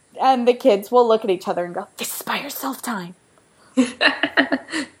 And the kids will look at each other and go, "This is by yourself time."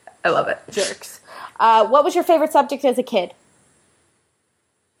 I love it. Jerks. What was your favorite subject as a kid?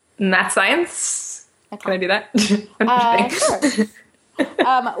 Math science. Okay. Can I do that? I'm just kidding. Sure.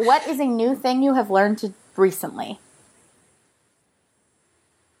 What is a new thing you have learned to recently?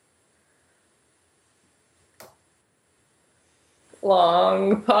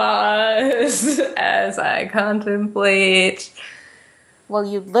 Long pause as I contemplate. Well,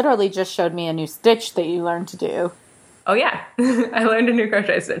 you literally just showed me a new stitch that you learned to do. Oh yeah, I learned a new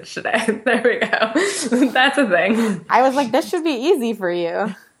crochet stitch today. There we go. That's a thing. I was like, this should be easy for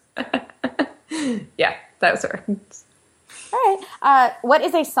you. Yeah, that was her. All right. What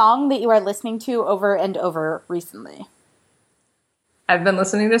is a song that you are listening to over and over recently? I've been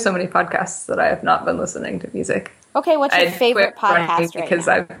listening to so many podcasts that I have not been listening to music. Okay, what's your favorite quit running podcast right because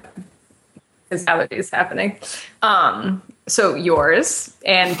now? because allergies happening. So yours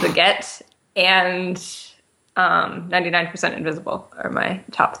and The Get and 99% Invisible are my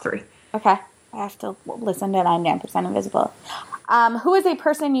top three. Okay. I have to listen to 99% Invisible. Who is a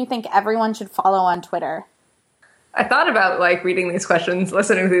person you think everyone should follow on Twitter? I thought about reading these questions,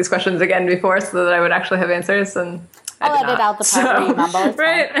 listening to these questions again before, so that I would actually have answers, and I'll edit out the part where you mumble. It's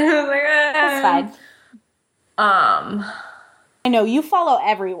right? fine. I was like, It's fine. I know you follow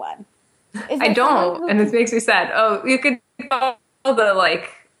everyone. Is there I someone don't, who- and it makes me sad. Oh, you could follow the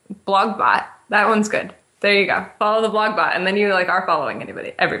blog bot. That one's good. There you go. Follow the blog bot, and then you are following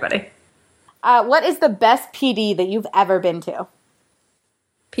everybody. What is the best PD that you've ever been to?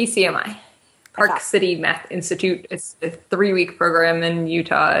 PCMI, Park Okay. City Math Institute. It's a 3-week program in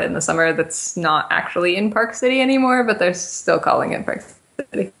Utah in the summer that's not actually in Park City anymore, but they're still calling it Park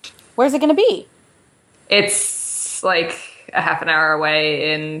City. Where's it going to be? It's like a half an hour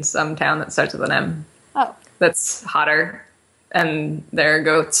away in some town that starts with an M. Oh, That's hotter, and there are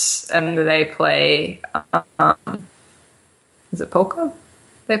goats, and they play. Is it polka?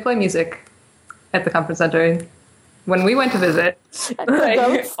 They play music at the conference center. When we went to visit,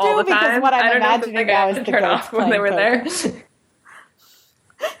 goats all the do? Because time, what I'm I don't know if imagining they now got is to the turn goats off when they were playing there.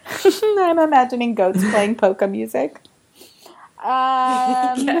 I'm imagining goats playing polka music.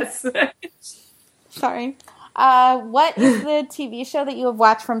 Yes. Sorry. What is the TV show that you have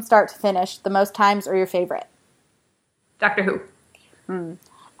watched from start to finish the most times, or your favorite? Doctor Who.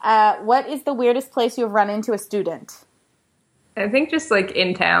 What is the weirdest place you have run into a student? I think just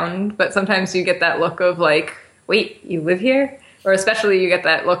in town, but sometimes you get that look of wait, you live here? Or especially you get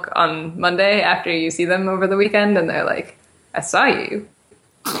that look on Monday after you see them over the weekend and they're like, I saw you.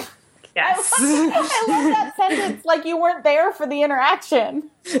 Yes. I love that sentence, like you weren't there for the interaction.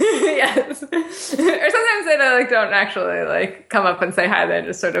 Yes. Or sometimes they don't actually come up and say hi. They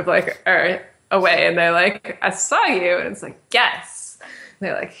just sort of are away and they're like, I saw you. And it's like, yes. And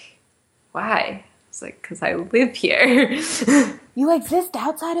they're like, why? It's like, because I live here. You exist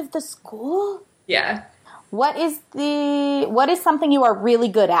outside of the school? Yeah. What is something you are really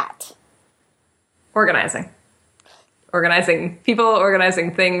good at? Organizing people,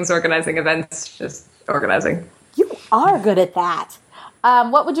 organizing things, organizing events, just organizing. You are good at that.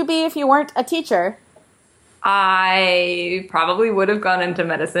 What would you be if you weren't a teacher? I probably would have gone into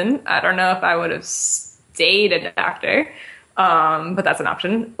medicine. I don't know if I would have stayed a doctor, but that's an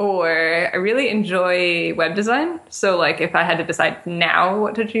option. Or I really enjoy web design. So if I had to decide now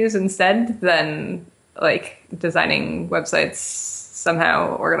what to choose instead, then designing websites,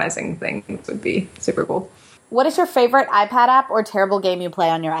 somehow organizing things would be super cool. What is your favorite iPad app or terrible game you play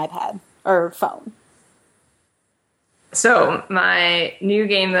on your iPad or phone? So my new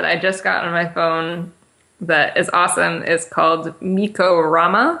game that I just got on my phone that is awesome is called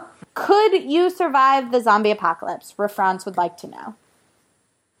Mikorama. Could you survive the zombie apocalypse? Refrance would like to know.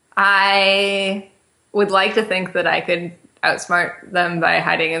 I would like to think that I could outsmart them by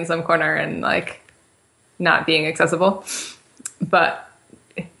hiding in some corner and not being accessible. But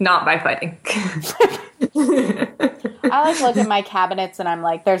not by fighting. I like look at my cabinets and I'm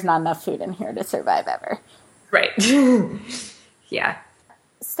like, there's not enough food in here to survive ever. Right. Yeah.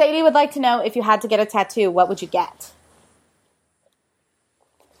 Sadie would like to know, if you had to get a tattoo, what would you get?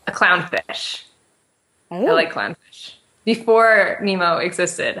 A clownfish. Ooh. I like clownfish. Before Nemo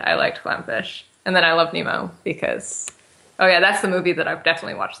existed, I liked clownfish. And then I love Nemo because, oh yeah, that's the movie that I've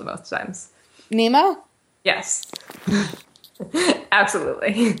definitely watched the most times. Nemo? Yes.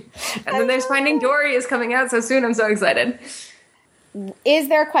 Absolutely. And then there's Finding Dory is coming out so soon. I'm so excited. Is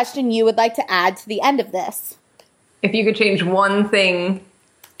there a question you would like to add to the end of this? If you could change one thing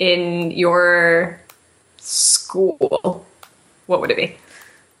in your school, what would it be?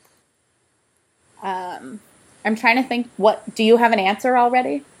 I'm trying to think, do you have an answer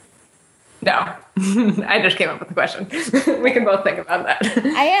already? No. I just came up with the question. We can both think about that.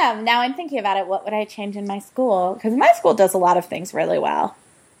 I am. Now I'm thinking about it. What would I change in my school? Because my school does a lot of things really well.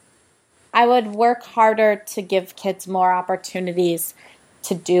 I would work harder to give kids more opportunities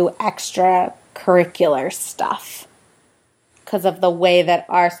to do extracurricular stuff. Because of the way that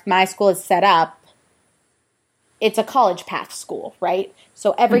my school is set up, it's a college path school, right?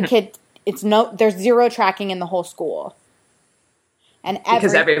 So every kid, there's zero tracking in the whole school. And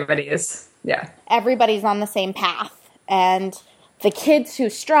because everybody is, yeah. Everybody's on the same path. And the kids who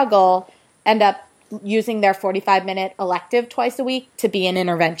struggle end up using their 45-minute elective twice a week to be an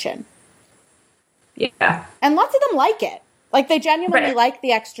intervention. Yeah. And lots of them like it. Like, they genuinely like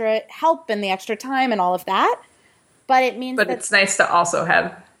the extra help and the extra time and all of that. But it means that it's nice to also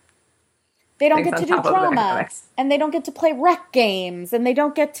have... They don't get to do drama. And they don't get to play rec games. And they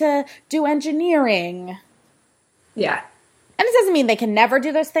don't get to do engineering. Yeah. And it doesn't mean they can never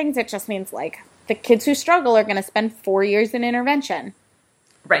do those things. It just means, like, the kids who struggle are going to spend 4 years in intervention.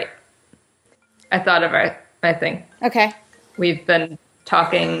 Right. I thought of my thing. Okay. We've been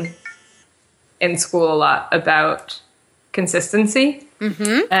talking in school a lot about consistency.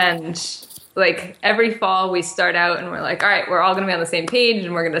 Mm-hmm. And, like, every fall we start out and we're like, all right, we're all going to be on the same page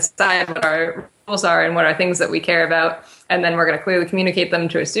and we're going to decide what our rules are and what are things that we care about. And then we're going to clearly communicate them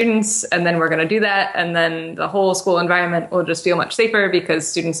to our students. And then we're going to do that. And then the whole school environment will just feel much safer because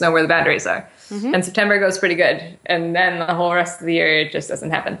students know where the boundaries are. Mm-hmm. And September goes pretty good. And then the whole rest of the year, it just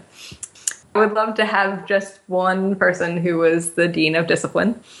doesn't happen. I would love to have just one person who was the dean of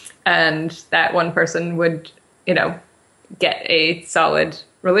discipline. And that one person would, get a solid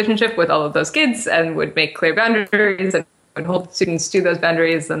relationship with all of those kids and would make clear boundaries and would hold students to those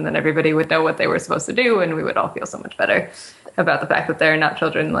boundaries, and then everybody would know what they were supposed to do, and we would all feel so much better about the fact that they're not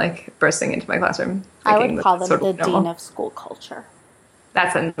children, like, bursting into my classroom. I would call them the dean of school culture.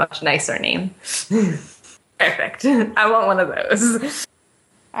 That's a much nicer name. Perfect. I want one of those.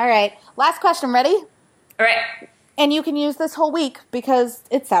 All right. Last question. Ready? All right. And you can use this whole week because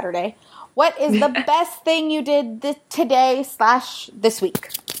it's Saturday. What is the best thing you did today/this week?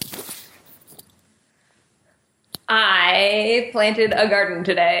 I planted a garden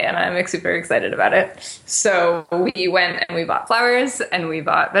today, and I'm super excited about it. So we went and we bought flowers, and we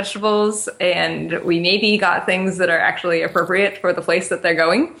bought vegetables, and we maybe got things that are actually appropriate for the place that they're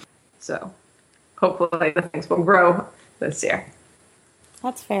going. So hopefully the things will grow this year.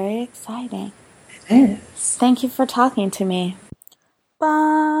 That's very exciting. It is. Thank you for talking to me.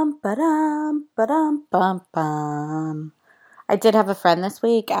 Bum, ba-dum, ba-dum, bum, bum. I did have a friend this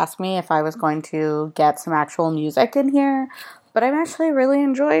week ask me if I was going to get some actual music in here, but I'm actually really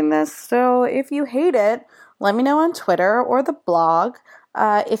enjoying this, so if you hate it, let me know on Twitter or the blog.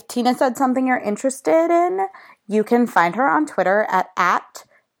 If Tina said something you're interested in, you can find her on Twitter at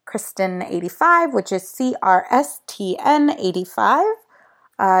Kristen85, which is CRSTN85.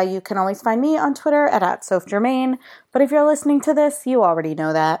 You can always find me on Twitter at @SophGermain, but if you're listening to this, you already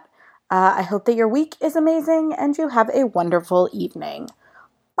know that. I hope that your week is amazing and you have a wonderful evening.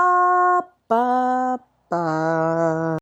 Ba, ba, ba.